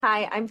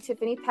Hi, I'm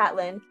Tiffany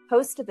Patlin,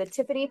 host of the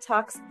Tiffany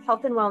Talks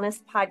Health and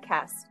Wellness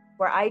podcast,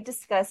 where I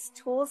discuss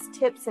tools,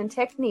 tips, and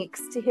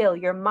techniques to heal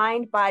your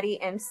mind, body,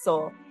 and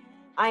soul.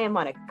 I am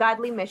on a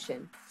godly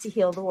mission to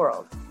heal the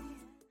world.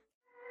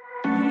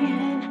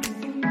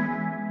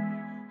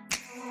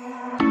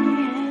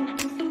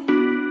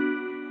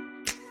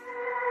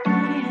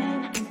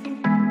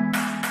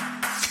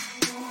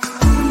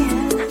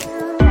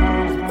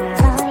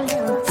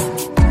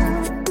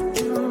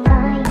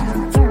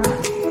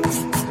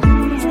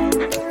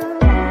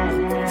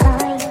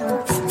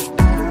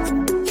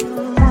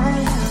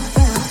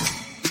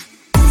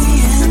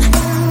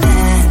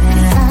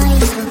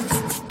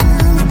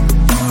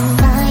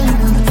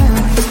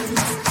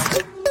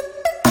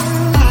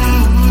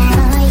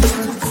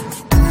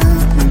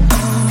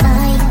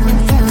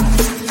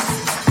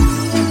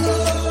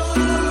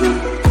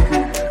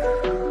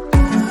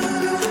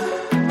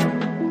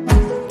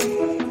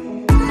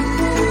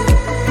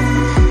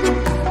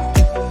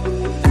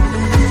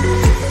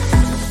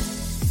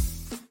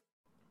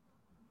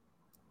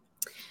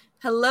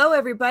 Hello,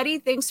 everybody.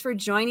 Thanks for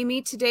joining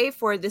me today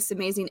for this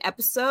amazing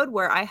episode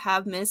where I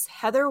have Miss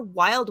Heather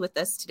Wild with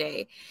us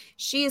today.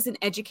 She is an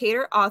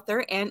educator,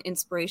 author, and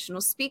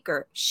inspirational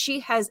speaker. She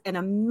has an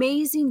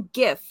amazing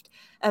gift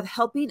of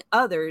helping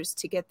others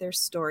to get their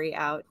story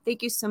out.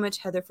 Thank you so much,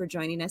 Heather, for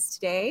joining us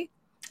today.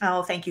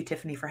 Oh, thank you,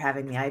 Tiffany, for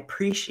having me. I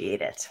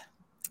appreciate it.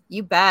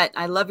 You bet.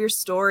 I love your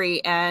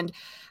story. And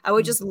I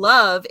would just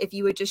love if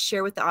you would just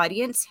share with the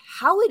audience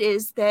how it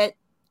is that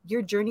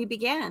your journey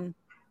began.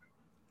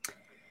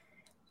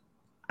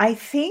 I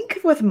think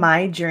with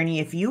my journey,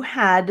 if you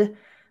had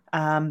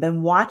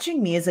been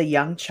watching me as a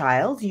young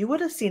child, you would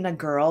have seen a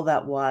girl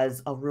that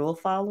was a rule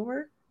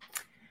follower,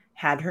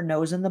 had her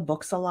nose in the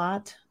books a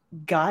lot,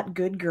 got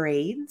good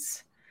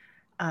grades,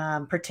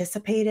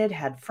 participated,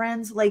 had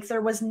friends. Like there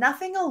was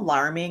nothing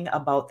alarming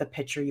about the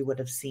picture you would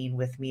have seen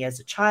with me as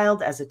a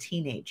child, as a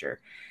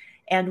teenager.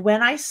 And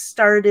when I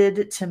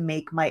started to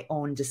make my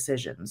own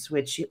decisions,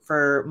 which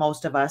for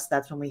most of us,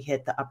 that's when we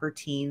hit the upper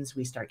teens,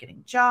 we start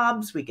getting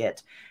jobs, we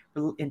get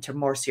into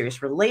more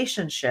serious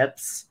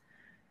relationships,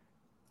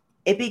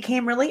 it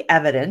became really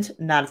evident,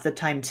 not at the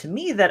time to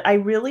me, that I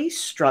really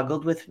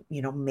struggled with,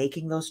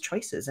 making those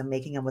choices and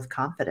making them with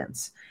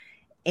confidence.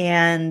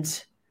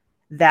 And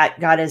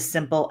that got as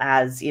simple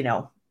as, in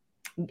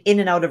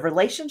and out of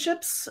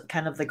relationships,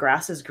 kind of the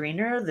grass is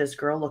greener, this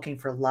girl looking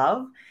for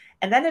love.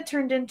 And then it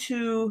turned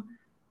into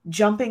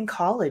jumping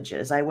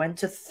colleges. I went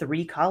to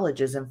 3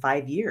 colleges in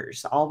 5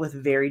 years, all with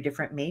very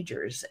different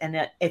majors.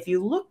 And if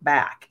you look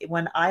back,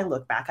 when I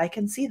look back, I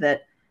can see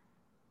that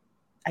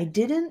I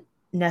didn't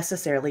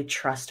necessarily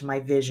trust my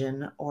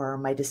vision or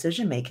my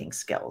decision-making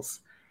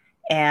skills.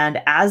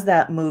 And as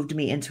that moved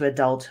me into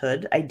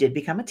adulthood, I did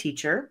become a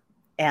teacher,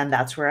 and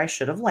that's where I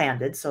should have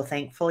landed. So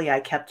thankfully, I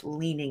kept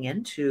leaning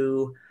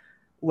into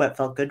what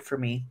felt good for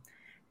me.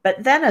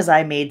 But then as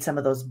I made some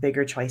of those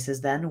bigger choices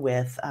then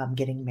with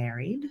getting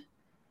married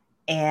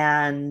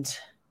and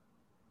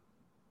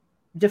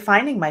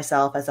defining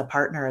myself as a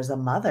partner, as a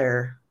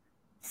mother,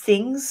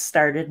 things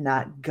started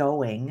not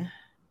going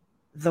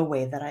the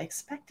way that I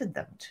expected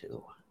them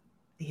to.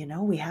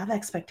 We have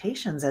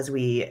expectations as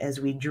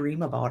we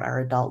dream about our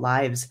adult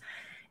lives.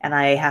 And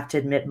I have to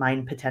admit,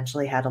 mine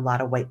potentially had a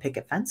lot of white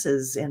picket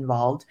fences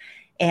involved.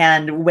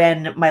 And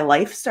when my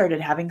life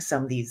started having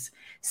some of these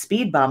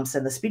speed bumps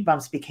and the speed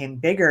bumps became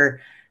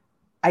bigger,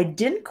 I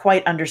didn't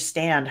quite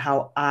understand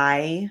how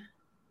I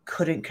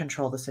couldn't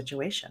control the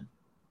situation.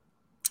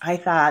 I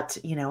thought,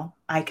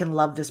 I can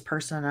love this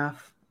person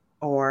enough,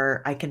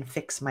 or I can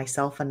fix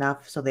myself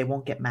enough so they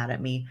won't get mad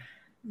at me.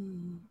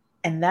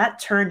 And that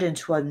turned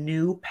into a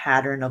new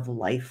pattern of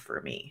life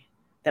for me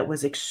that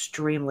was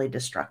extremely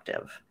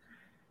destructive.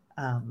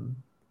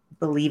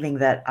 Believing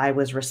that I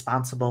was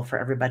responsible for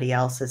everybody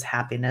else's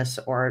happiness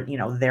or,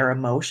 their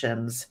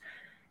emotions.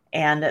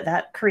 And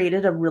that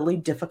created a really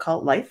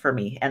difficult life for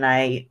me. And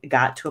I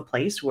got to a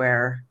place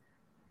where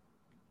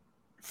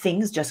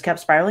things just kept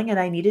spiraling, and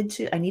I needed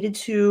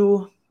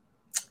to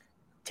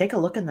take a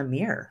look in the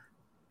mirror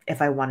if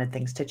I wanted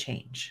things to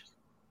change.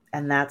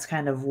 And that's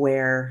kind of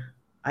where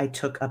I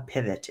took a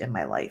pivot in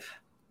my life.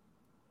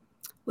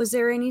 Was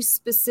there any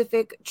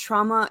specific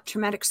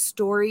traumatic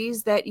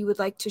stories that you would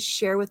like to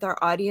share with our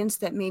audience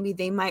that maybe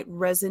they might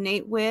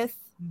resonate with?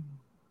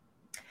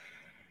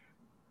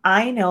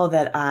 I know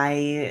that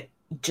I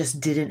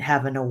just didn't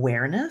have an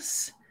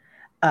awareness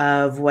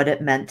of what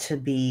it meant to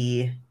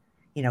be,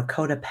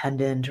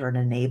 codependent or an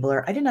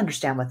enabler. I didn't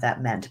understand what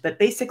that meant. But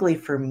basically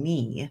for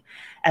me,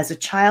 as a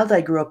child,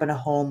 I grew up in a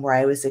home where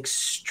I was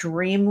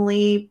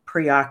extremely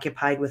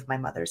preoccupied with my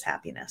mother's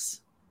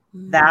happiness.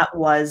 That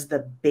was the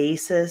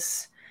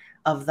basis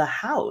of the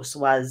house.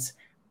 Was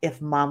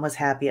if mom was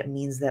happy, it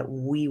means that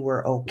we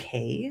were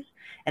okay.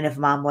 And if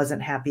mom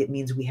wasn't happy, it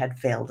means we had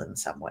failed in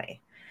some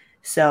way.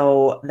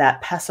 So that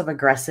passive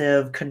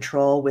aggressive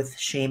control with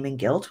shame and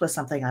guilt was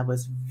something I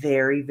was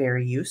very,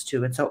 very used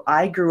to. And so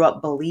I grew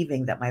up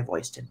believing that my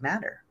voice didn't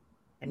matter.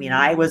 I mean,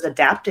 I was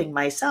adapting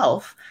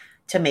myself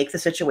to make the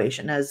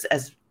situation as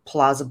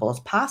plausible as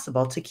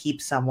possible to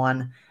keep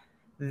someone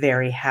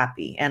very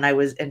happy.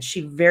 And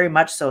she very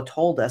much so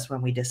told us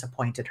when we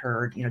disappointed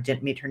her,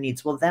 didn't meet her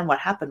needs. Well, then what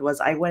happened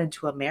was I went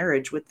into a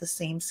marriage with the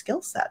same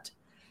skill set.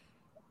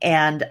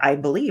 And I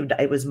believed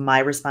it was my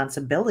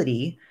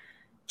responsibility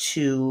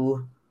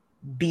to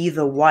be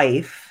the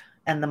wife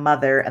and the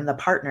mother and the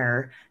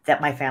partner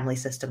that my family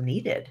system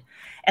needed.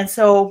 And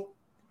so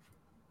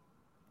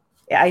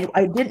I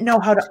didn't know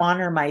how to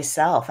honor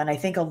myself. And I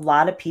think a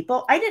lot of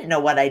people, I didn't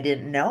know what I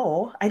didn't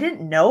know. I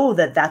didn't know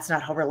that that's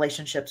not how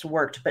relationships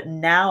worked. But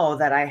now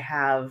that I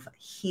have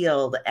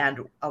healed and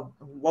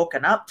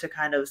woken up to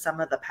kind of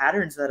some of the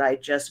patterns that I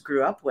just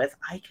grew up with,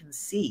 I can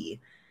see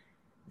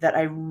that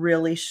I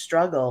really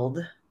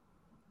struggled.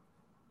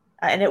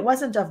 And it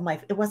wasn't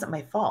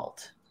my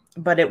fault,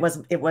 but it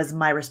was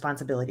my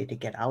responsibility to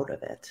get out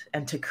of it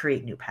and to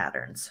create new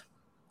patterns.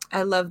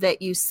 I love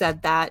that you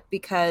said that,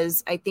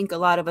 because I think a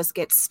lot of us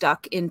get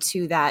stuck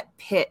into that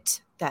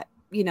pit that,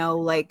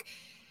 like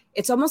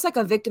it's almost like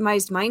a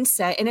victimized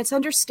mindset, and it's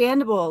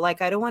understandable.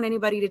 Like, I don't want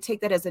anybody to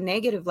take that as a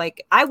negative.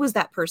 Like, I was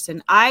that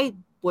person. I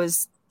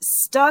was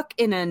stuck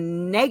in a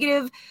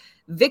negative,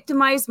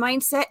 victimized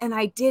mindset, and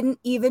I didn't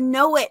even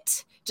know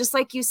it. Just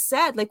like you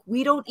said, like,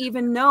 we don't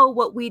even know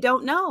what we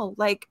don't know.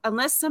 Like,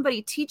 unless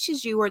somebody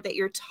teaches you or that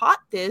you're taught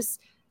this,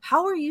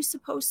 how are you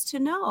supposed to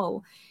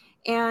know?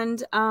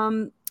 And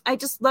I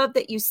just love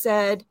that you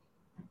said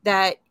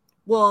that.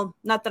 Well,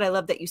 not that I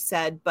love that you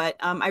said, but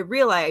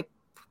I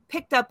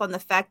picked up on the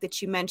fact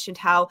that you mentioned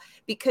how,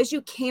 because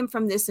you came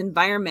from this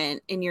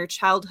environment in your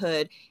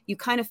childhood, you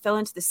kind of fell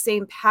into the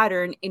same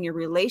pattern in your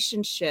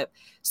relationship.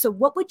 So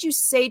what would you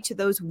say to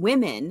those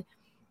women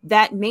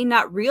that may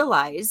not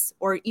realize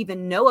or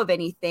even know of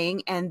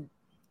anything, and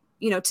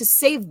to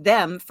save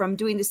them from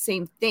doing the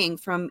same thing,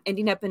 from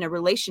ending up in a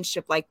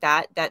relationship like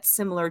that, that's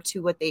similar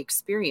to what they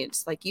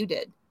experienced, like you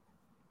did?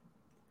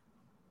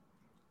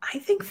 I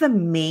think the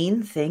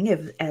main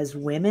thing as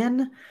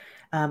women,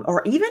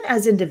 or even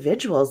as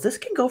individuals, this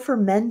can go for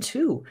men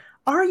too.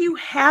 Are you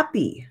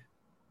happy?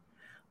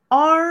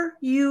 Are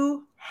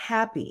you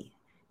happy?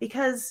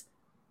 Because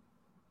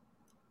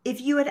if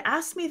you had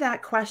asked me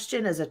that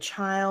question as a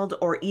child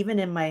or even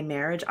in my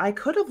marriage, I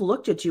could have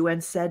looked at you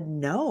and said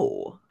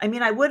no. I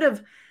mean,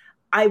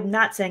 I'm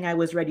not saying I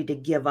was ready to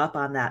give up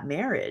on that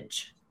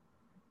marriage,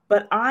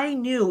 but I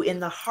knew in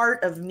the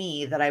heart of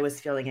me that I was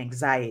feeling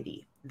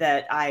anxiety,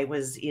 that I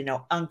was,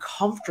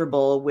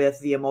 uncomfortable with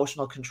the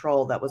emotional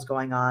control that was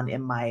going on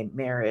in my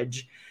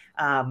marriage.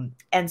 And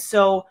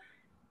so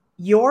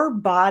your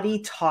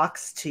body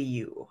talks to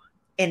you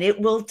and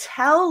it will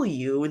tell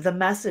you the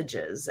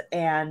messages.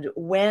 And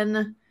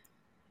when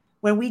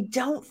we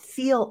don't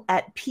feel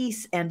at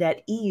peace and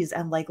at ease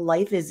and like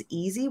life is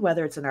easy,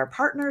 whether it's in our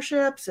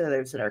partnerships or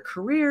it's in our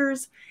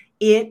careers,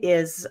 it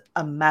is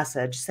a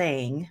message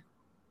saying,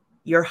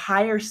 your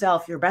higher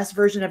self, your best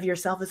version of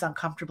yourself is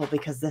uncomfortable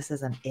because this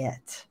isn't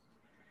it.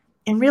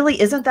 And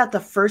really, isn't that the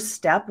first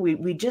step?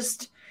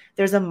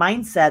 There's a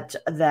mindset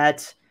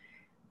that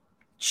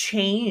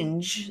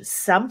change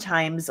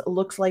sometimes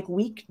looks like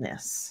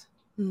weakness.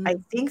 Mm-hmm. I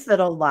think that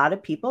a lot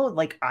of people,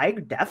 like I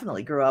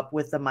definitely grew up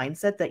with the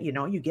mindset that,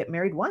 you get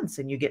married once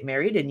and you get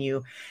married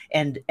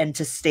and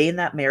to stay in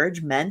that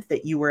marriage meant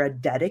that you were a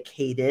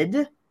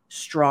dedicated,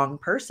 strong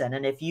person.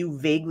 And if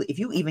you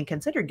even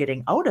considered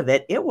getting out of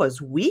it, it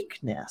was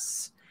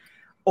weakness.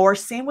 Or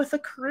same with a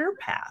career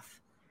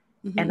path.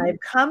 Mm-hmm. And I've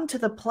come to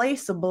the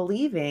place of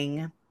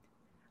believing,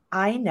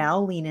 I now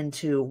lean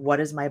into, what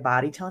is my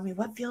body telling me?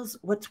 What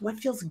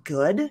feels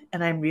good?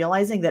 And I'm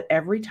realizing that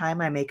every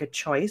time I make a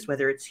choice,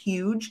 whether it's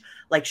huge,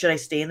 like should I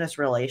stay in this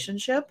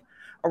relationship,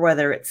 or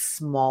whether it's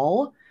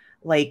small,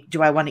 like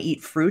do I want to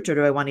eat fruit or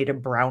do I want to eat a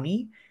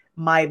brownie?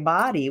 My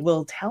body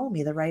will tell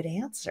me the right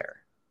answer.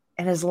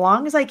 And as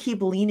long as I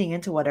keep leaning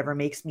into whatever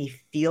makes me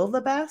feel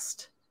the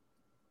best,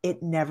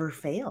 it never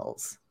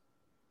fails.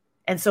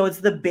 And so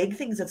it's the big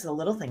things, it's the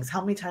little things.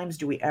 How many times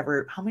do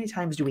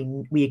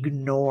we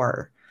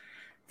ignore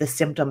the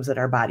symptoms that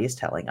our body is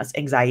telling us?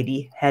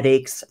 Anxiety,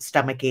 headaches,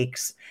 stomach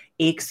aches,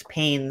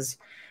 pains,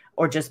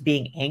 or just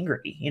being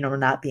angry,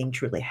 not being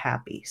truly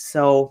happy.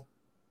 So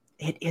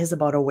it is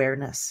about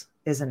awareness,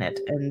 isn't it?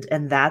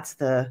 And that's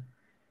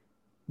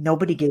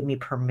nobody gave me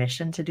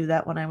permission to do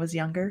that when I was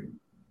younger.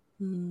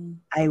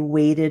 I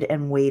waited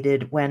and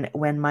waited when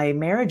my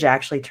marriage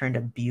actually turned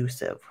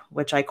abusive,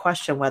 which I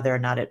question whether or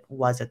not it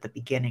was at the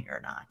beginning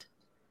or not.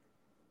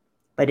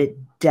 But it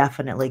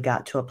definitely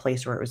got to a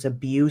place where it was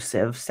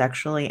abusive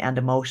sexually and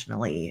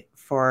emotionally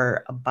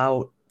for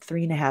about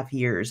 3.5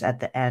 years at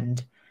the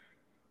end,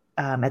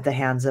 at the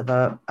hands of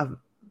a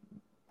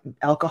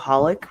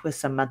alcoholic with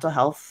some mental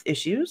health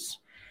issues.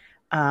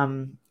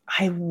 I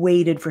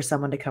waited for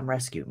someone to come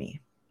rescue me,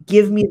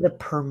 give me the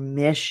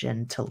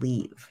permission to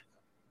leave,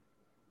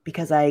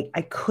 because I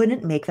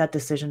couldn't make that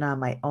decision on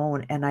my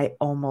own. And I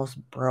almost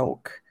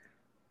broke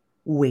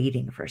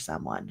waiting for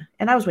someone.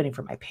 And I was waiting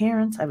for my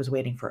parents. I was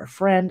waiting for a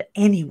friend,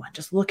 anyone.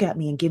 Just look at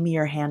me and give me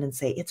your hand and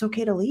say, it's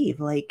okay to leave.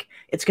 Like,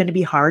 it's going to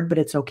be hard, but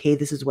it's okay.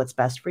 This is what's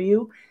best for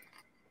you.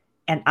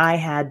 And I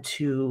had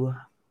to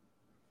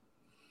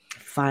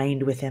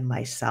find within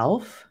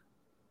myself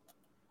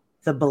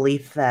the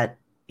belief that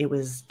it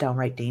was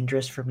downright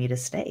dangerous for me to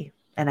stay.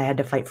 And I had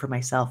to fight for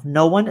myself.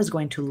 No one is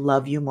going to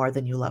love you more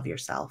than you love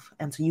yourself.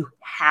 And so you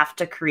have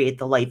to create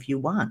the life you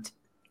want.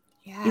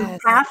 You Yes.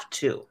 have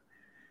to.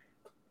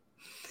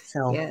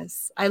 So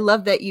Yes. I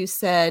love that you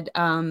said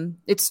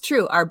it's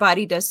true. Our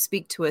body does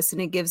speak to us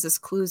and it gives us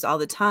clues all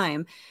the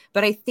time.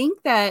 But I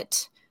think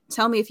that,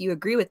 tell me if you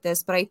agree with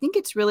this, but I think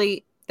it's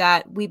really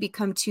that we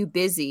become too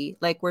busy.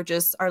 Like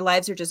our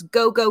lives are just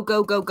go, go,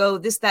 go, go, go,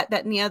 this, that,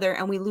 and the other.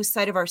 And we lose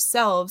sight of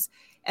ourselves.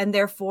 And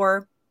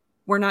therefore,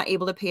 we're not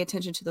able to pay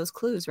attention to those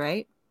clues,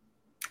 right?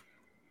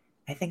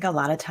 I think a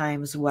lot of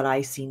times what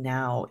I see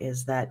now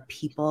is that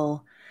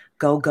people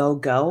go, go,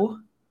 go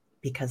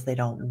because they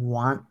don't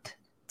want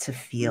to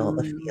feel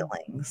the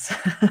feelings.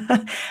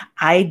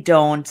 I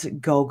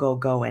don't go, go,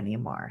 go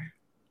anymore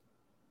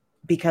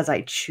because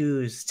I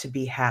choose to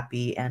be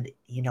happy and,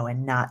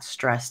 and not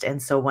stressed.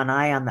 And so when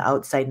I, on the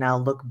outside now,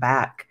 look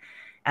back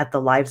at the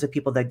lives of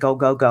people that go,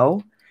 go,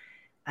 go,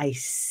 I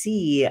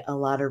see a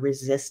lot of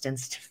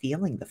resistance to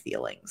feeling the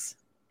feelings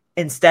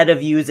instead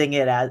of using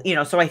it as,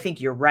 so I think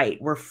you're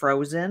right. We're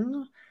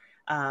frozen.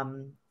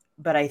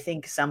 But I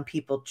think some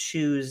people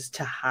choose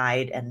to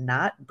hide and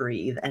not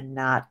breathe and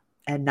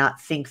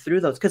not think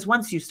through those. Because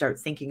once you start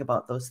thinking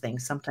about those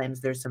things, sometimes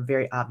there's some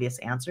very obvious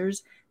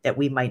answers that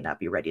we might not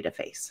be ready to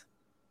face.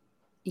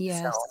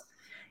 Yes. So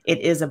it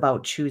is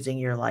about choosing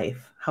your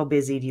life. How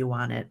busy do you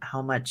want it?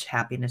 How much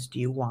happiness do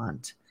you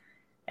want?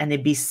 And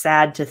it'd be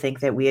sad to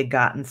think that we had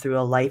gotten through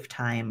a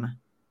lifetime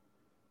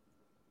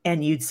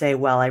and you'd say,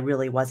 well, I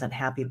really wasn't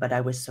happy, but I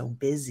was so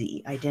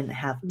busy. I didn't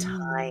have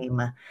time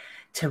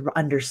to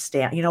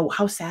understand.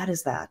 How sad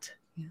is that?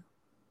 Yeah.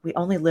 We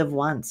only live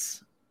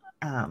once.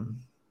 And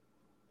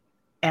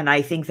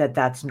I think that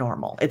that's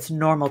normal. It's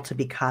normal to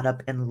be caught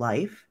up in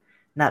life,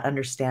 not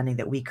understanding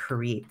that we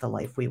create the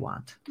life we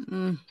want.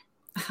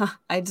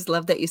 I just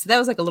love that you said that.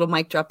 Was like a little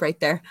mic drop right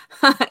there.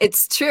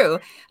 It's true.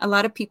 A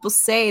lot of people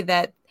say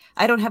that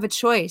I don't have a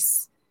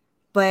choice,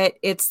 but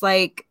it's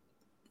like,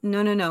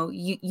 no.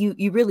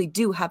 You really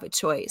do have a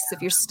choice.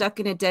 If you're stuck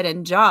in a dead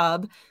end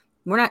job,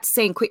 we're not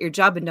saying quit your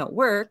job and don't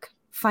work.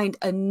 Find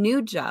a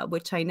new job,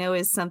 which I know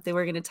is something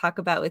we're going to talk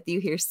about with you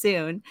here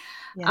soon.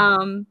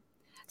 Yeah.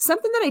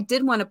 Something that I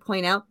did want to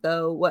point out,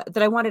 though,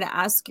 that I wanted to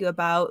ask you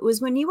about was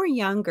when you were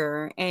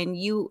younger and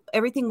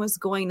everything was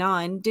going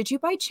on. Did you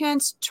by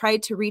chance try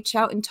to reach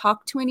out and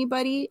talk to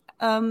anybody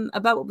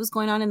about what was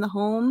going on in the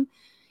home?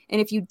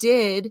 And if you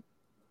did,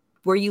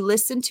 were you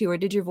listened to, or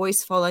did your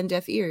voice fall on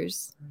deaf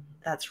ears?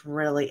 That's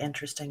really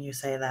interesting you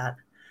say that.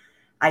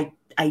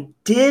 I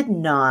did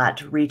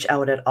not reach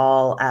out at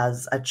all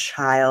as a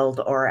child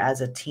or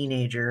as a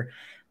teenager.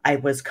 I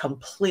was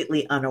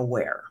completely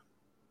unaware.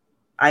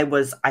 I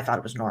thought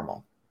it was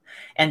normal.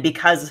 And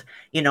because,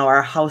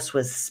 our house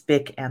was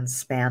spick and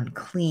span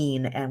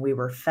clean and we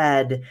were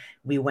fed,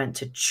 we went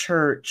to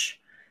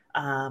church.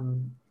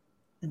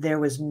 There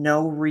was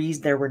no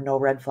reason, there were no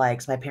red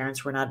flags. My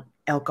parents were not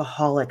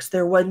alcoholics.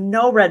 There were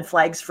no red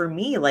flags for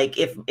me. Like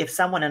if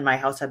someone in my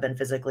house had been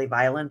physically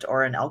violent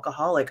or an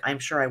alcoholic, I'm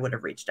sure I would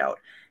have reached out.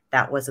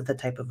 That wasn't the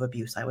type of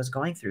abuse I was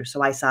going through.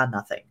 So I saw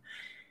nothing.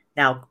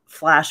 Now,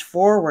 flash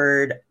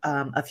forward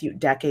a few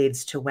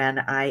decades to when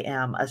I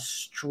am a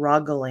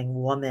struggling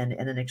woman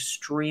in an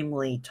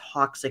extremely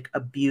toxic,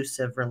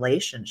 abusive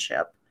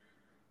relationship.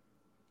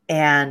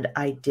 And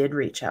I did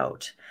reach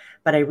out,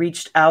 but I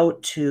reached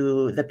out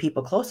to the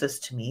people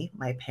closest to me,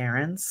 my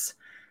parents.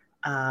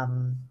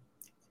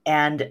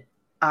 And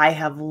I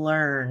have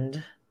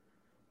learned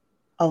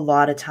a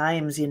lot of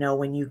times,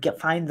 when you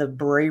find the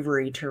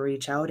bravery to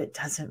reach out, it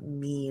doesn't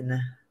mean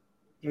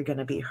you're going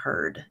to be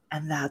heard.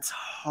 And that's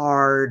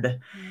hard.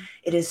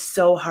 It is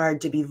so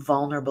hard to be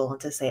vulnerable and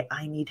to say,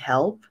 I need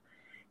help,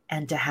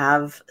 and to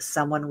have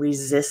someone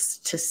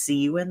resist to see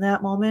you in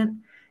that moment.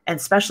 And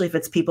especially if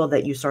it's people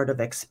that you sort of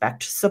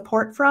expect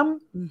support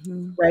from,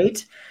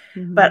 right?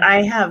 But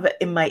I have,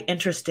 in my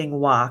interesting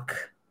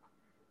walk,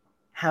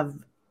 have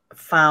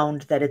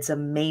found that it's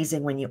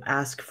amazing when you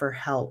ask for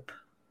help.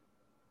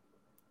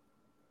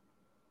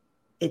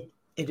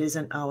 It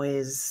isn't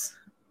always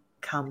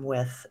come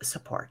with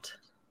support.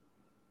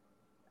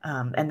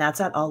 And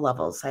that's at all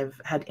levels. I've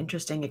had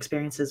interesting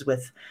experiences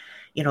with,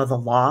 the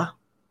law,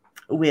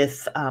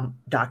 with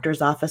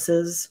doctors'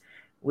 offices,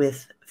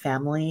 with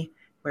family,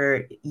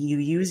 where you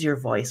use your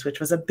voice, which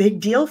was a big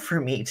deal for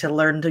me to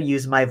learn to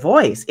use my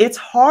voice. It's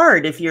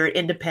hard if you're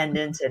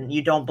independent and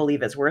you don't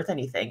believe it's worth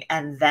anything.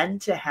 And then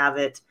to have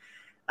it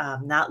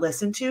not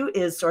listened to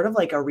is sort of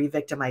like a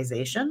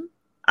re-victimization,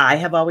 I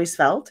have always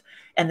felt.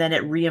 And then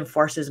it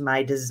reinforces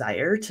my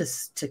desire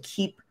to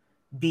keep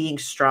being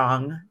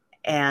strong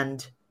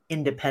and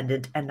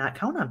independent and not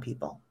count on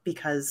people,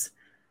 because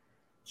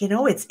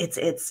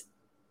it's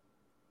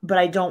but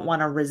I don't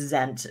want to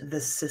resent the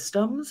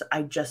systems.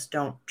 I just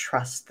don't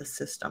trust the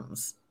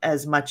systems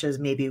as much as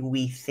maybe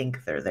we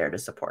think they're there to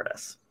support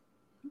us.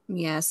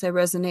 Yes, I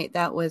resonate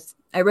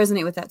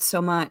with that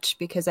so much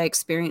because I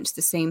experienced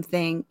the same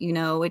thing.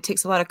 It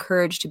takes a lot of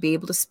courage to be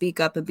able to speak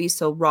up and be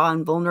so raw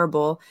and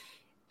vulnerable,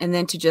 and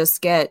then to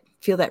just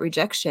feel that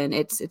rejection.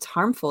 It's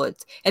harmful.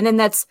 And then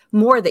that's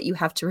more that you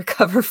have to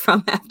recover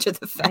from after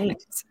the Right.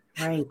 fact.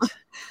 Right.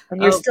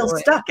 And you're Oh still boy.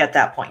 stuck at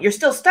that point. You're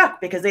still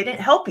stuck because they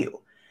didn't help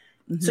you.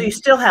 So you Hmm.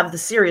 still have the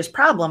serious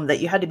problem that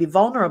you had to be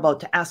vulnerable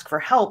to ask for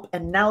help.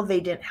 And now they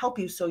didn't help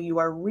you. So you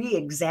are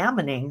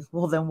re-examining,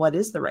 well, then what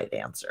is the right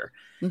answer?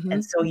 Hmm.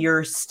 And so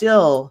you're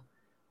still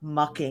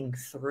mucking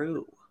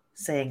through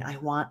saying, I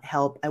want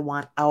help. I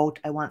want out.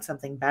 I want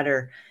something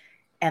better.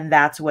 And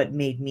that's what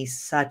made me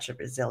such a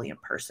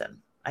resilient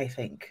person, I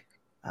think,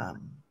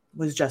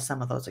 was just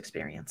some of those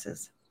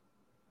experiences.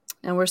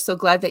 And we're so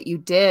glad that you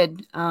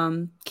did.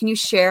 Can you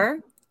share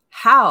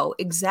how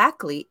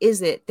exactly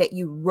is it that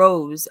you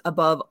rose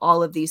above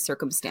all of these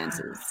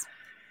circumstances?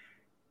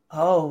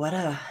 Oh,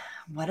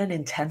 what an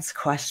intense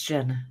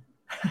question.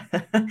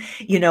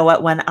 You know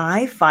what? When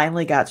I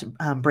finally got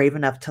brave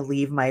enough to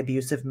leave my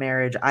abusive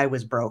marriage, I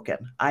was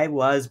broken. I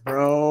was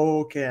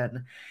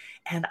broken.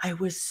 And I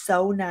was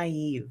so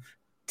naive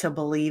to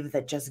believe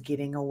that just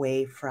getting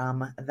away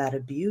from that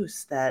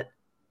abuse, that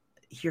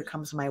here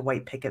comes my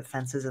white picket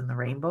fences and the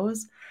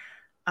rainbows.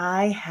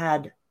 I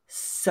had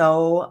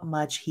so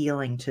much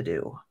healing to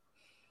do.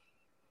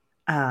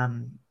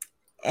 Um,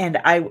 and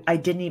I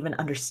didn't even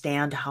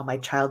understand how my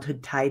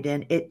childhood tied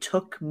in. It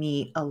took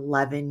me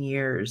 11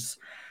 years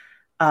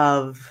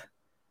of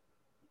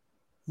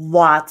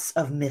lots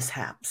of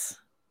mishaps.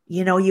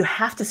 You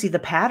have to see the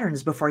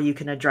patterns before you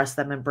can address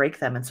them and break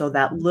them. And so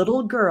that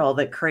little girl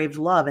that craved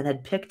love and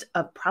had picked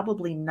a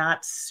probably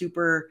not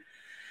super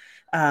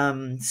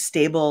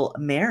stable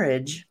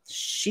marriage,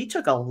 she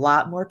took a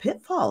lot more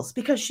pitfalls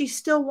because she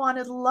still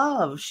wanted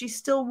love. She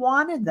still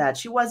wanted that.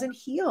 She wasn't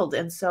healed.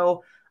 And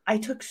so I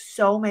took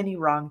so many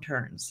wrong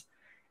turns.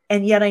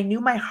 And yet I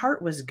knew my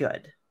heart was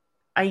good.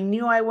 I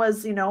knew I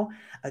was,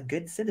 a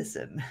good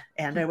citizen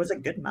and I was a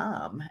good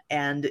mom.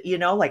 And,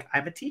 like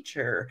I'm a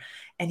teacher.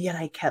 And yet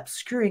I kept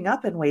screwing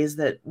up in ways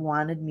that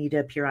wanted me to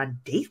appear on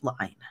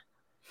Dateline.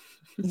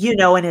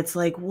 And it's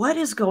like,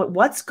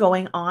 what's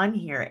going on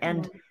here?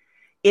 And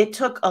it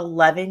took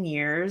 11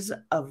 years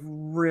of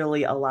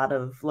really a lot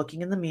of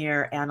looking in the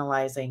mirror,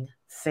 analyzing,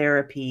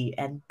 therapy,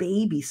 and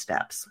baby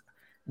steps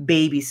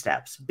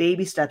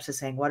to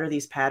saying, what are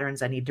these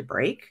patterns I need to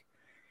break?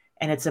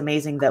 And it's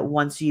amazing that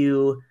once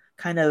you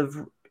kind of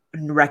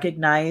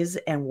recognize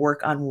and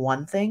work on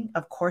one thing,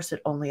 of course,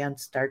 it only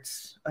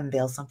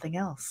unveils something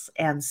else.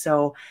 And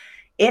so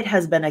it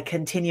has been a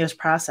continuous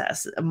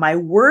process. My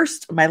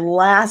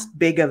last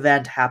big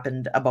event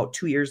happened about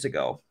 2 years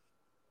ago,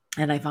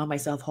 and I found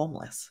myself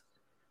homeless.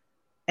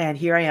 And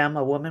here I am,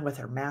 a woman with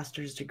her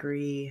master's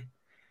degree.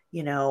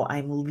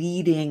 I'm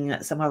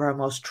leading some of our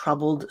most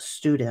troubled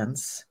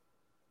students,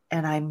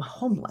 and I'm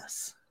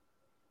homeless.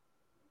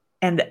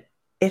 And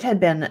it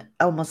had been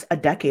almost a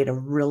decade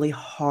of really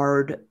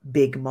hard,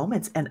 big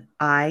moments. And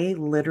I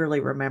literally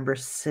remember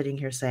sitting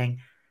here saying,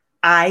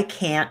 I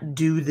can't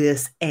do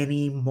this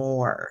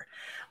anymore.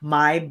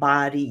 My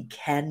body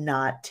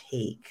cannot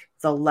take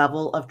the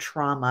level of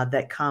trauma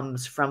that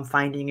comes from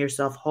finding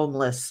yourself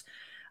homeless,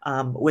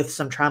 with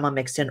some trauma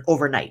mixed in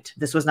overnight.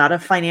 This was not a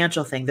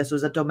financial thing. This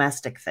was a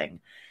domestic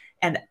thing.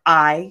 And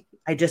I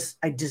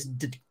just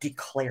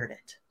declared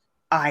it.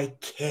 I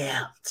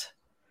can't.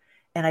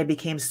 And I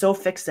became so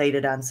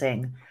fixated on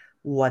saying,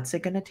 what's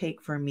it going to take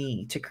for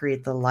me to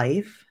create the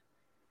life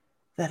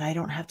that I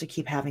don't have to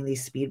keep having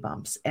these speed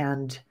bumps?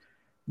 And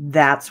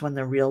that's when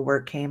the real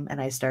work came. And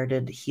I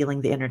started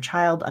healing the inner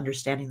child,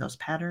 understanding those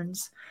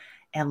patterns,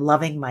 and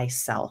loving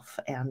myself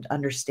and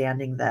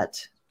understanding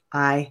that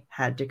I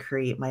had to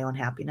create my own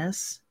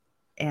happiness.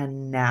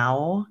 And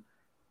now,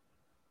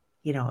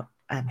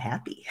 I'm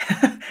happy.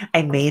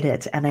 I made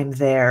it and I'm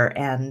there.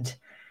 And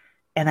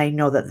I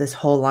know that this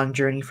whole long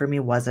journey for me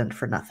wasn't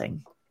for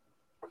nothing.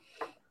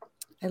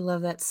 I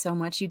love that so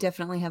much. You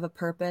definitely have a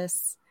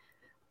purpose.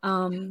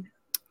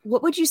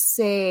 What would you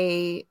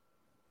say?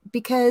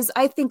 Because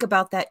I think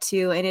about that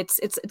too, and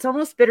it's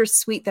almost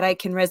bittersweet that I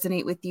can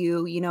resonate with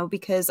you,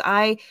 because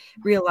I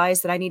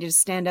realized that I needed to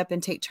stand up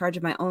and take charge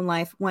of my own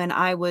life when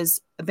I was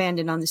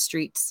abandoned on the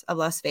streets of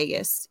Las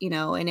Vegas,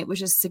 and it was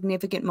just a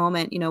significant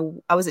moment.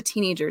 I was a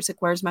teenager. It's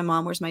like, where's my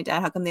mom? Where's my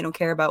dad? How come they don't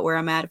care about where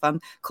I'm at if I'm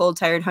cold,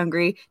 tired,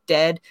 hungry,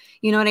 dead?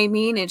 You know what I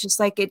mean? It's just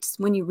like, it's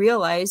when you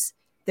realize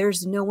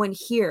there's no one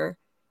here.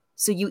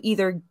 So you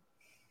either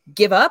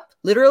give up,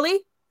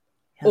 literally,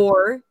 Yeah.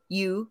 or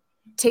you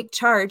take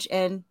charge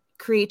and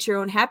create your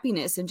own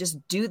happiness and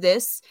just do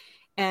this.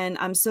 And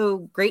I'm so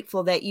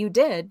grateful that you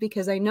did,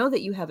 because I know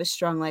that you have a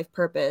strong life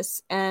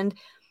purpose. And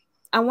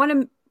I want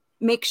to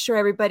make sure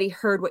everybody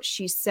heard what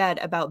she said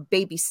about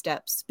baby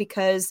steps,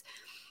 because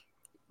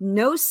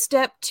no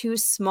step too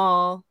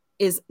small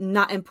is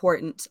not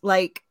important.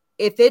 Like,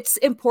 if it's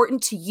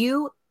important to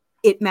you,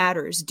 it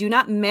matters. Do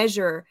not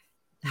measure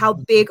how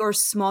Mhm. big or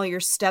small your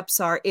steps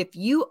are. If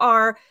you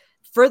are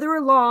further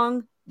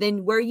along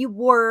than where you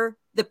were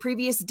the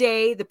previous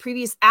day, the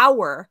previous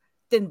hour,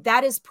 then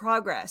that is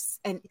progress,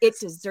 and it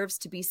deserves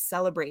to be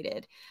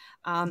celebrated.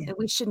 And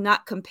we should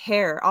not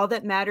compare. All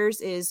that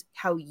matters is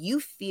how you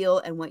feel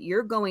and what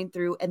you're going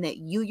through, and that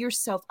you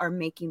yourself are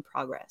making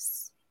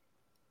progress.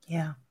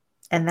 Yeah.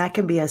 And that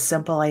can be as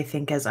simple, I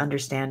think, as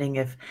understanding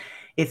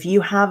if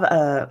you have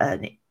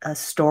a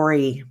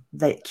story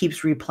that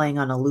keeps replaying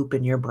on a loop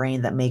in your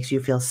brain that makes you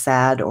feel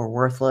sad or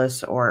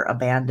worthless or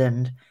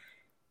abandoned.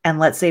 And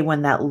let's say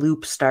when that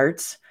loop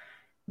starts,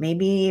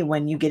 maybe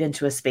when you get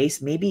into a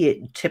space, maybe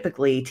it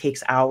typically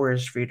takes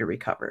hours for you to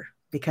recover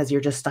because you're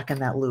just stuck in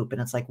that loop.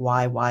 And it's like,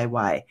 why?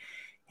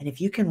 And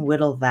if you can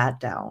whittle that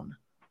down,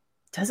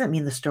 doesn't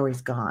mean the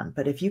story's gone.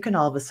 But if you can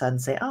all of a sudden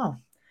say, oh,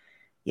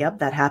 yep,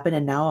 that happened.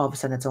 And now all of a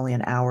sudden it's only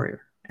an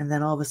hour. And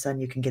then all of a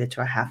sudden you can get it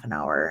to a half an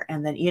hour.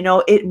 And then,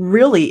 it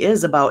really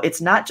is about,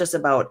 it's not just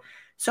about,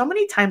 so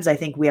many times I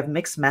think we have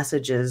mixed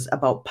messages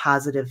about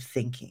positive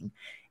thinking.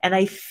 And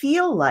I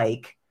feel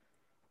like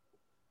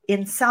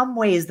in some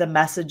ways the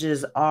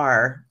messages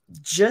are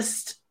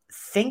just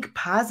think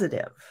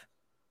positive.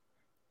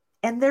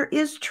 And there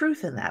is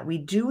truth in that. We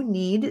do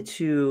need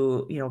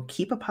to,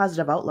 keep a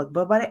positive outlook.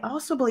 But what I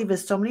also believe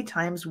is so many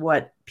times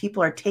what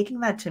people are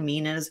taking that to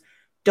mean is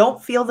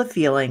don't feel the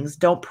feelings,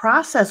 don't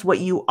process what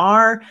you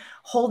are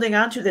holding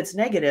on to that's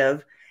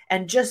negative,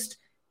 and just,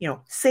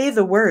 say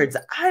the words,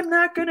 I'm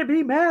not going to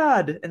be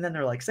mad. And then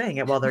they're like saying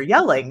it while they're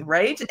yelling,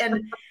 right?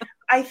 And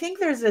I think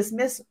there's this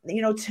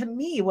to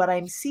me, what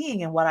I'm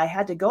seeing and what I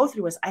had to go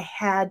through is I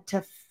had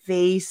to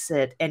face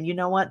it. And you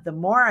know what? The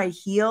more I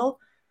heal,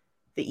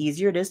 the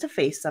easier it is to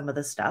face some of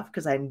the stuff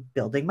because I'm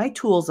building my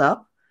tools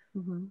up.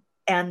 Mm-hmm.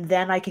 And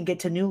then I can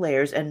get to new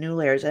layers and new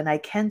layers. And I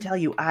can tell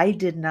you, I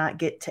did not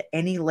get to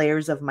any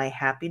layers of my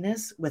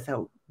happiness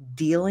without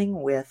dealing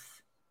with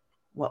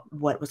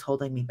what was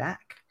holding me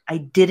back. I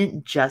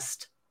didn't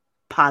just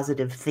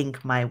positive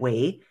think my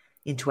way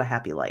into a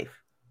happy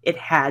life. It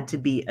had to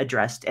be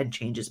addressed and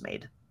changes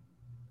made.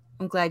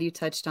 I'm glad you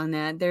touched on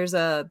that. There's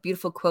a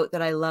beautiful quote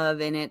that I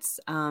love, and it's,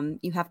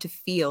 you have to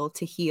feel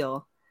to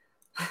heal.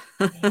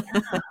 Yeah,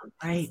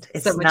 right.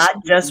 It's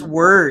not just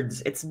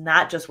words. It's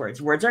not just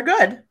words. Words are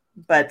good,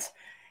 but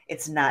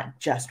it's not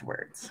just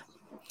words.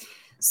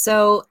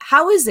 So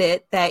how is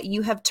it that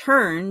you have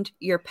turned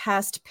your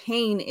past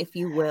pain, if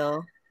you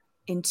will,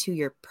 into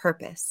your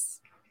purpose?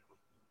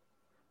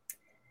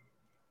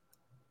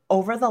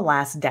 Over the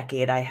last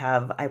decade,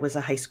 I was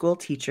a high school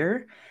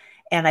teacher,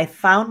 and I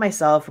found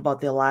myself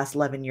about the last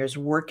 11 years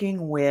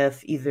working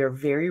with either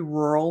very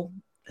rural,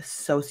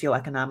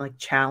 socioeconomic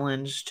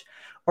challenged,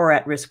 or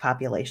at-risk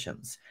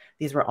populations.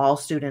 These were all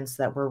students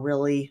that were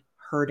really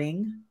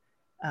hurting,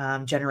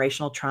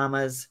 generational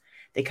traumas.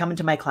 They come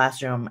into my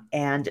classroom,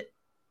 and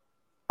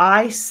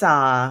I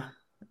saw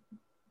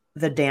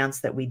the dance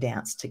that we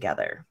danced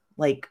together,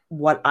 like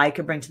what I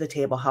could bring to the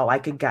table, how I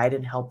could guide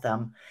and help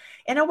them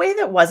in a way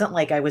that wasn't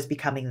like I was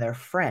becoming their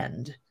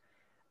friend,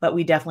 but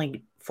we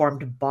definitely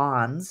formed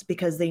bonds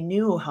because they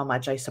knew how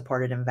much I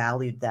supported and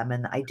valued them.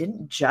 And I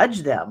didn't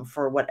judge them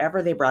for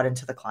whatever they brought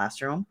into the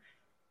classroom.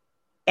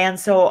 And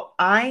so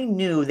I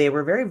knew they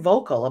were very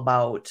vocal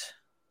about,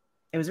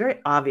 it was very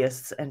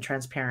obvious and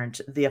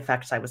transparent, the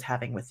effects I was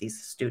having with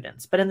these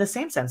students. But in the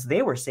same sense,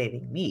 they were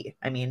saving me.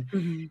 I mean,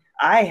 mm-hmm.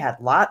 I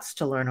had lots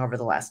to learn over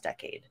the last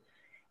decade.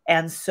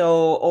 And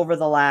so over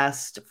the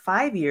last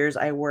 5 years,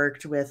 I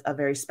worked with a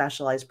very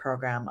specialized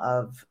program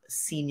of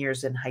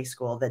seniors in high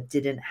school that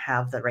didn't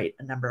have the right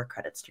number of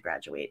credits to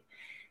graduate.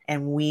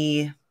 And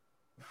we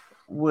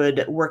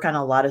would work on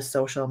a lot of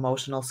social,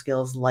 emotional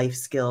skills, life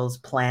skills,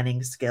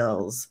 planning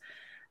skills.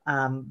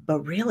 But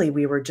really,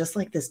 we were just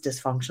like this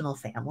dysfunctional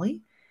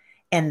family.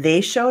 And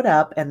they showed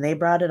up and they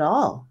brought it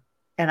all.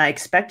 And I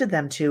expected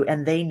them to.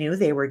 And they knew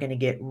they were going to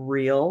get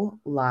real,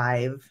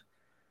 live,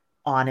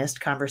 honest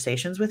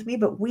conversations with me.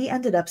 But we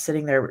ended up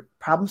sitting there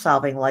problem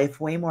solving life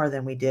way more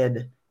than we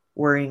did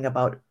worrying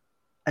about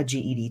a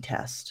GED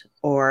test,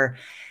 or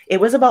it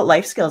was about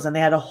life skills. And they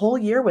had a whole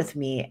year with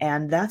me.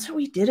 And that's what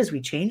we did, is we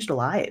changed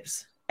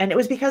lives. And it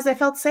was because they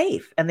felt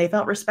safe and they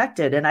felt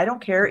respected. And I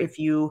don't care if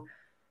you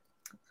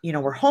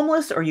were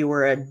homeless, or you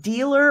were a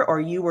dealer, or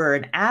you were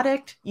an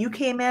addict. You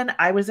came in,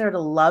 I was there to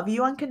love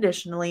you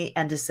unconditionally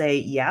and to say,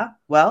 yeah,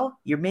 well,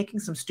 you're making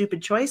some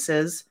stupid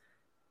choices.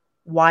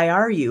 Why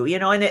are you?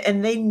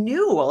 And they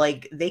knew,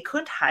 like, they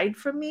couldn't hide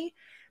from me,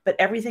 but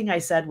everything I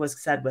said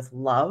was said with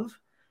love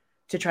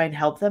to try and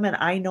help them. And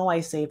I know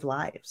I saved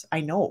lives.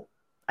 I know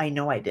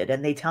I did.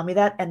 And they tell me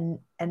that,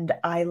 and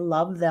I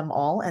love them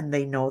all, and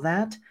they know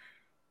that.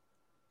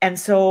 And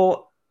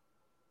so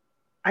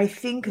I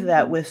think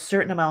that with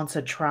certain amounts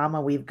of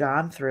trauma we've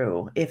gone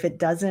through, if it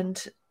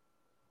doesn't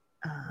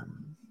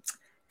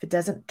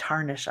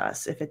tarnish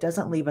us, if it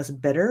doesn't leave us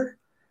bitter,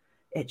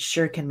 it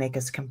sure can make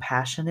us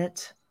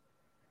compassionate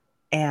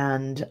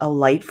and a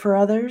light for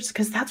others.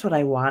 Because that's what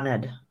I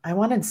wanted. I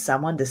wanted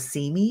someone to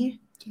see me,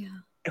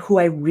 who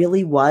I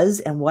really was,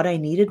 and what I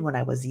needed when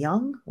I was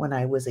young, when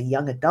I was a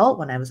young adult,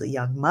 when I was a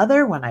young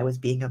mother, when I was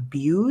being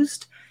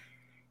abused.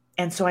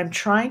 And so I'm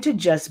trying to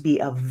just be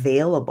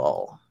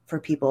available for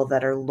people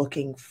that are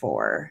looking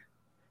for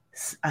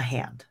a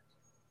hand.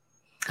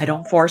 I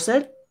don't force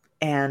it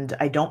and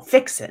I don't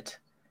fix it,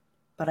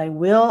 but I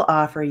will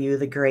offer you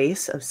the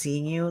grace of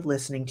seeing you,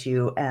 listening to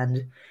you,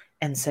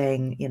 and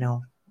saying,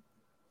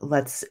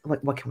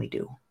 what can we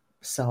do?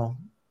 So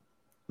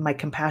my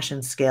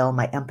compassion scale,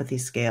 my empathy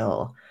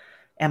scale,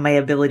 and my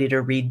ability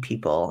to read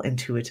people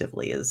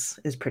intuitively is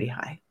pretty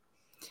high.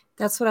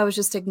 That's what I was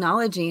just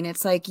acknowledging.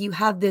 It's like you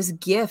have this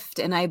gift,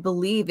 and I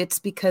believe it's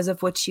because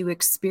of what you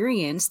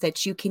experienced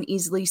that you can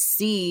easily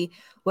see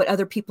what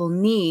other people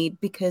need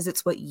because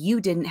it's what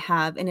you didn't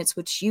have and it's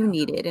what you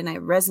needed. And I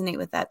resonate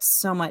with that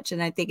so much.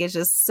 And I think it's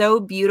just so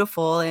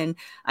beautiful. And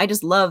I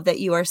just love that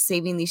you are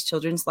saving these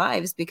children's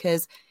lives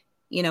because,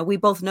 we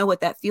both know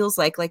what that feels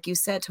like you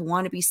said, to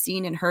want to be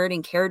seen and heard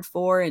and cared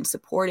for and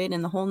supported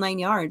in the whole 9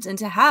 yards, and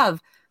to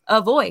have a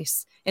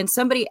voice and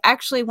somebody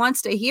actually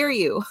wants to hear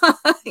you,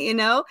 you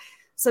know?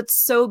 So it's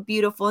so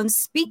beautiful. And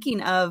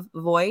speaking of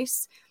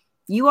voice,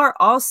 you are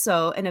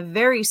also in a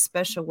very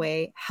special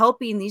way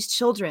helping these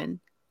children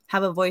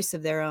have a voice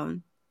of their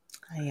own.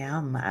 I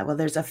am. Well,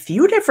 there's a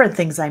few different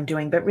things I'm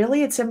doing, but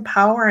really it's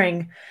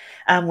empowering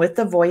with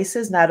the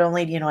voices. Not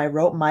only, I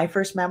wrote my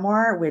first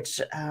memoir,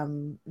 which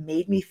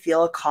made me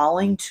feel a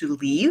calling to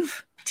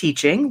leave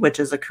teaching, which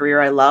is a career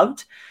I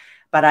loved.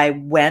 But I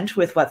went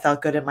with what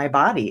felt good in my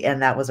body,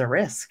 and that was a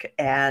risk.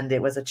 And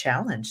it was a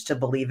challenge to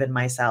believe in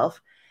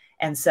myself.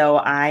 And so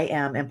I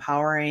am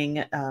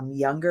empowering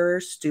younger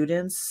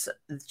students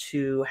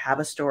to have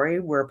a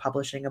story. We're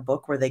publishing a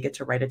book where they get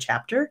to write a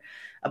chapter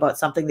about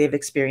something they've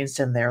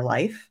experienced in their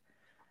life.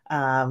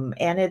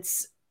 And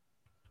it's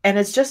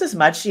just as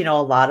much, a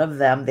lot of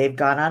them, they've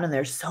gone on and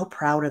they're so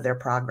proud of their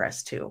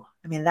progress too.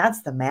 I mean,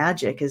 that's the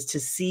magic, is to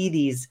see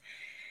these.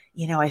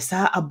 I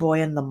saw a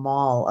boy in the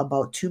mall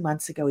about 2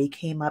 months ago. He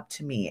came up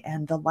to me,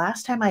 and the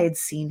last time I had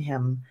seen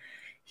him,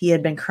 he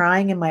had been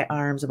crying in my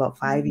arms about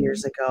 5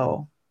 years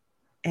ago,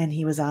 and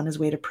he was on his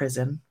way to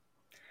prison.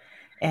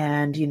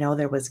 And,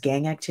 there was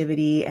gang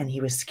activity, and he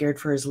was scared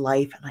for his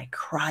life. And I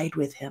cried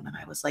with him, and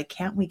I was like,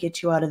 can't we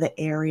get you out of the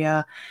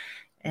area?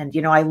 And,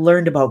 I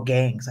learned about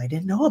gangs. I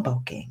didn't know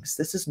about gangs.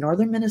 This is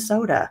northern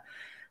Minnesota.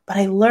 But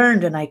I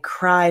learned, and I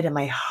cried, and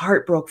my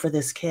heart broke for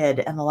this kid.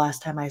 And the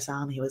last time I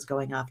saw him, he was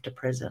going off to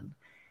prison.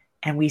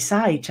 And we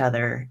saw each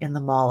other in the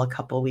mall a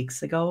couple of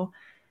weeks ago,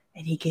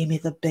 and he gave me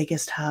the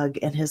biggest hug,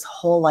 and his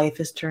whole life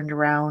has turned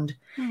around.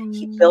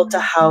 He built a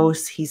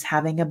house. He's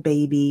having a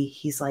baby.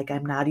 He's like,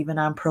 I'm not even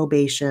on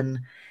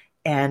probation.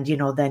 And,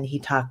 then he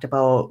talked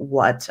about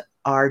what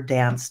our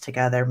dance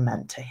together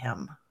meant to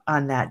him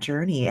on that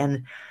journey.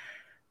 And,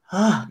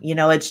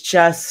 it's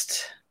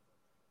just,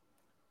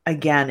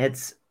 again,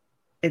 it's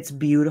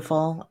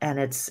beautiful, and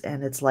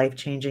it's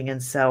life-changing.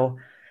 And so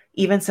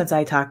even since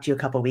I talked to you a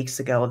couple of weeks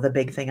ago, the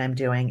big thing I'm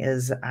doing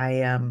is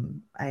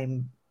I'm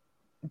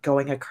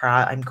going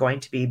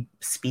to be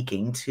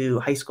speaking to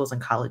high schools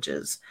and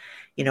colleges,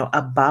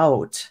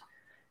 about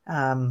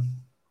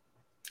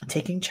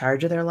taking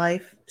charge of their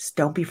life. Just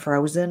don't be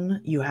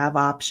frozen. You have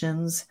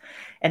options.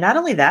 And not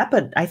only that,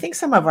 but I think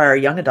some of our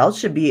young adults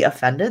should be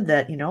offended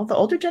that, the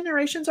older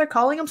generations are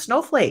calling them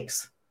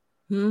snowflakes.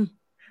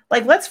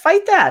 Like, let's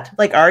fight that.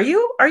 Like, are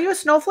you a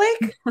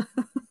snowflake?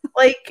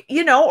 Like,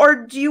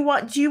 or do you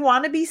want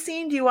to be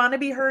seen? Do you want to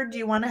be heard? Do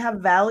you want to have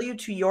value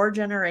to your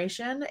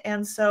generation?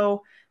 And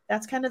so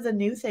that's kind of the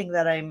new thing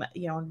that I'm,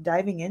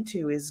 diving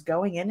into, is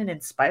going in and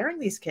inspiring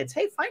these kids.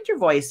 Hey, find your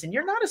voice, and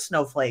you're not a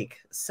snowflake.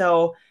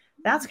 So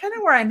that's kind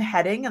of where I'm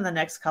heading in the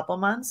next couple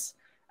months.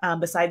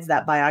 Besides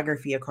that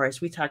biography, of course,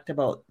 we talked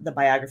about the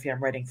biography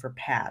I'm writing for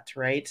Pat,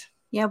 right?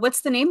 Yeah.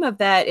 What's the name of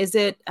that? Is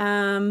it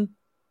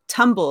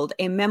Tumbled,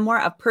 a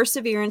memoir of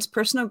perseverance,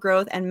 personal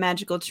growth, and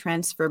magical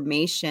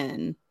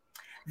transformation?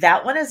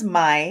 That one is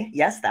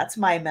that's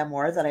my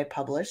memoir that I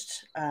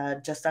published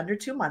just under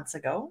 2 months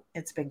ago.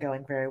 It's been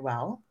going very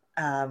well.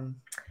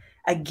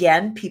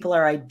 Again, people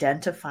are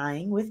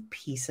identifying with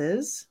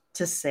pieces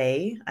to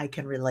say I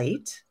can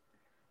relate.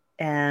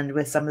 And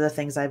with some of the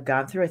things I've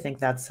gone through, I think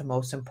that's the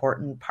most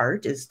important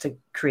part, is to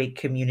create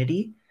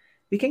community.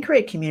 We can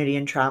create community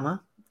in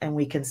trauma, and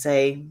we can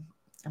say,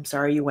 I'm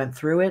sorry you went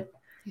through it,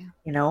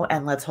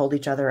 and let's hold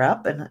each other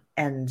up,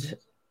 and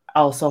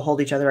also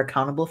hold each other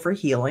accountable for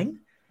healing.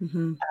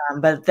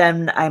 But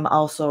then I'm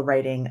also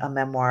writing a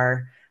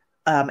memoir.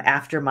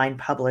 After mine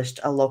published,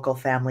 a local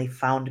family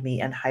found me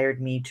and hired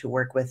me to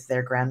work with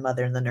their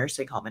grandmother in the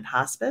nursing home and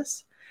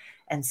hospice.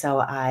 And so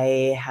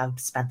I have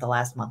spent the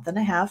last month and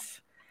a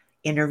half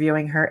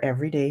interviewing her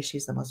every day.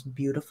 She's the most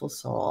beautiful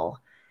soul.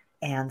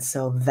 And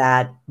so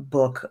that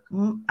book,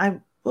 I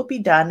will be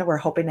done. We're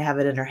hoping to have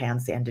it in her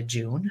hands the end of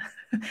June.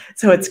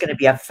 So it's going to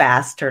be a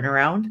fast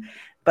turnaround.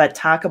 But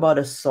talk about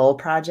a soul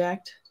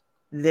project.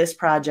 This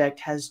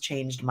project has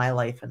changed my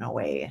life in a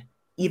way,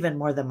 even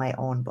more than my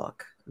own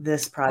book.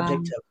 This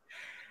project of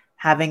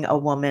having a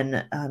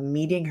woman,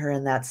 meeting her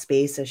in that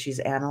space as she's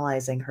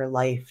analyzing her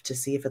life to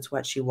see if it's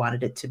what she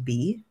wanted it to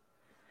be,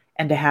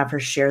 and to have her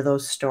share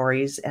those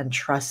stories and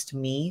trust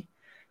me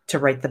to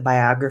write the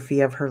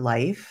biography of her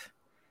life.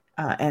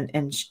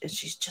 And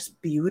she's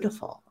just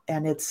beautiful.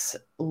 And it's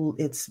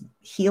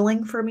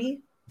healing for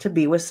me to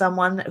be with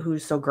someone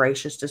who's so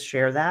gracious to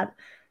share that.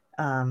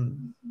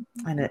 And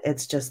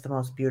it's just the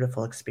most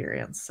beautiful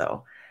experience.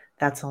 So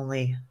that's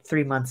only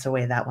 3 months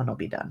away. That one will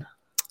be done.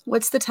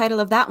 What's the title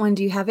of that one?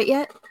 Do you have it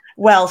yet?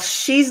 Well,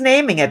 she's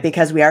naming it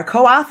because we are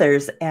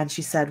co-authors. And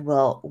she said,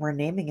 well, we're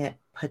naming it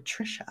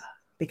Patricia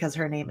because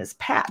her name is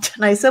Pat.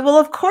 And I said, well,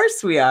 of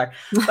course we are.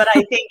 But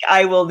I think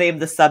I will name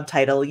the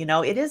subtitle.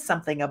 It is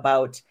something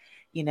about,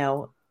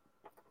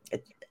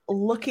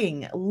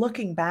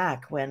 looking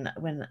back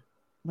when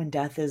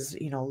death is,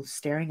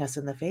 staring us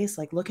in the face,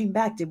 like looking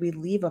back, did we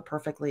leave a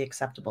perfectly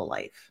acceptable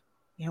life?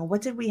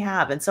 What did we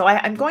have? And so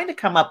I'm going to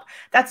come up,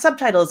 that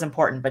subtitle is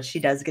important, but she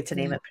does get to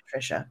name it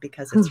Patricia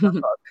because it's her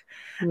book.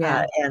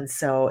 Yeah. And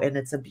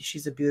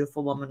she's a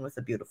beautiful woman with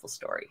a beautiful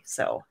story.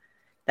 So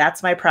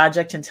that's my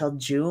project until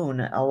June,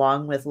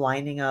 along with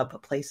lining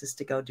up places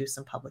to go do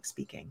some public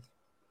speaking.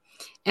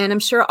 And I'm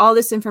sure all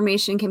this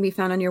information can be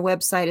found on your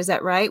website. Is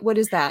that right? What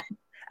is that?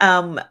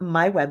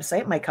 My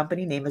website, my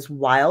company name is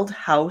Wild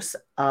House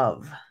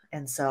of.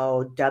 And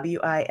so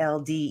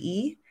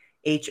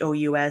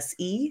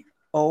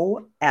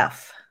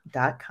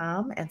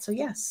WILDHOUSEOF.com. And so,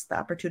 yes, the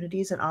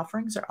opportunities and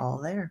offerings are all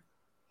there.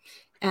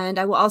 And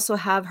I will also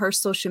have her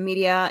social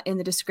media in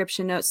the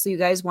description notes. So you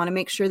guys want to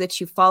make sure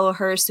that you follow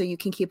her so you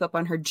can keep up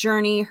on her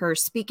journey, her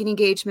speaking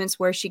engagements,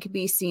 where she could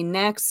be seen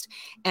next.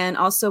 And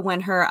also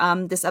when her,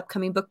 this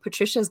upcoming book,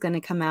 Patricia, is going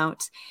to come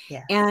out.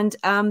 Yeah. And,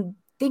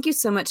 thank you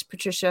so much,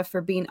 Patricia,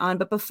 for being on.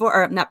 But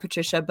not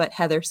Patricia, but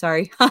Heather,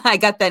 sorry. I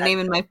got that name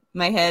in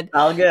my head.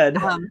 All good.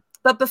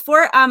 But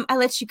before I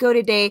let you go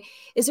today,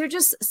 is there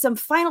just some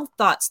final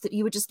thoughts that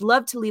you would just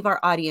love to leave our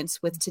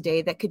audience with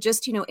today that could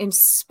just,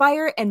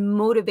 inspire and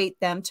motivate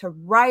them to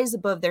rise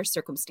above their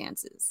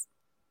circumstances?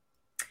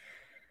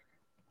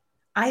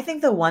 I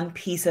think the one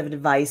piece of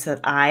advice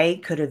that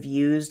I could have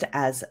used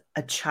as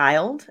a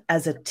child,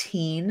 as a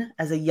teen,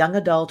 as a young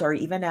adult, or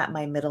even at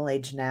my middle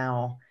age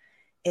now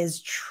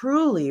is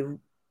truly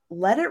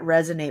let it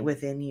resonate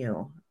within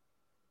you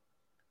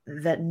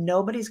that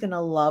nobody's going to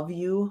love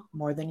you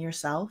more than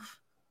yourself.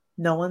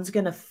 No one's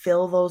going to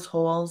fill those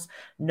holes.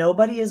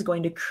 Nobody is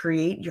going to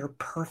create your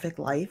perfect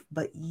life,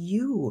 but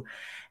you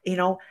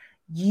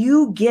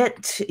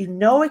get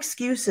no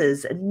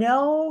excuses.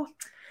 No,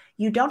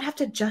 you don't have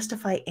to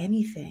justify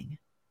anything.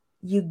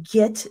 You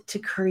get to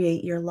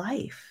create your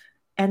life.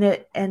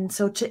 And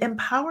so to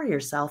empower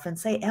yourself and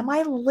say, am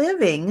I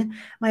living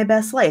my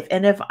best life?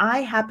 And if I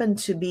happen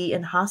to be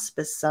in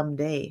hospice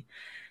someday,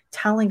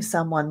 telling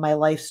someone my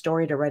life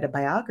story to write a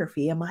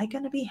biography, am I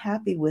going to be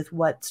happy with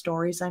what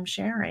stories I'm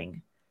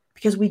sharing?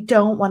 Because we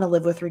don't want to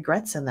live with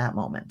regrets in that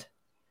moment.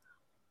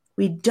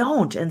 We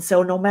don't. And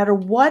so no matter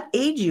what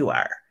age you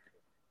are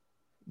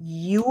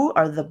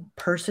the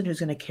person who's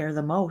going to care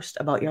the most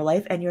about your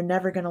life, and you're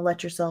never going to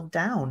let yourself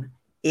down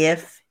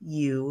if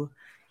you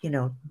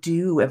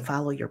do and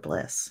follow your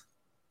bliss.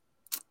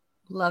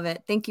 Love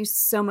it. Thank you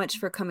so much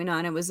for coming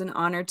on. It was an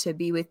honor to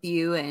be with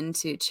you and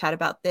to chat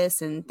about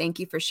this. And thank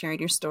you for sharing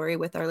your story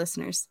with our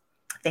listeners.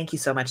 Thank you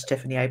so much,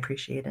 Tiffany. I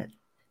appreciate it.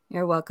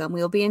 You're welcome.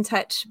 We'll be in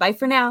touch. Bye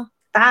for now.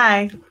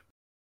 Bye.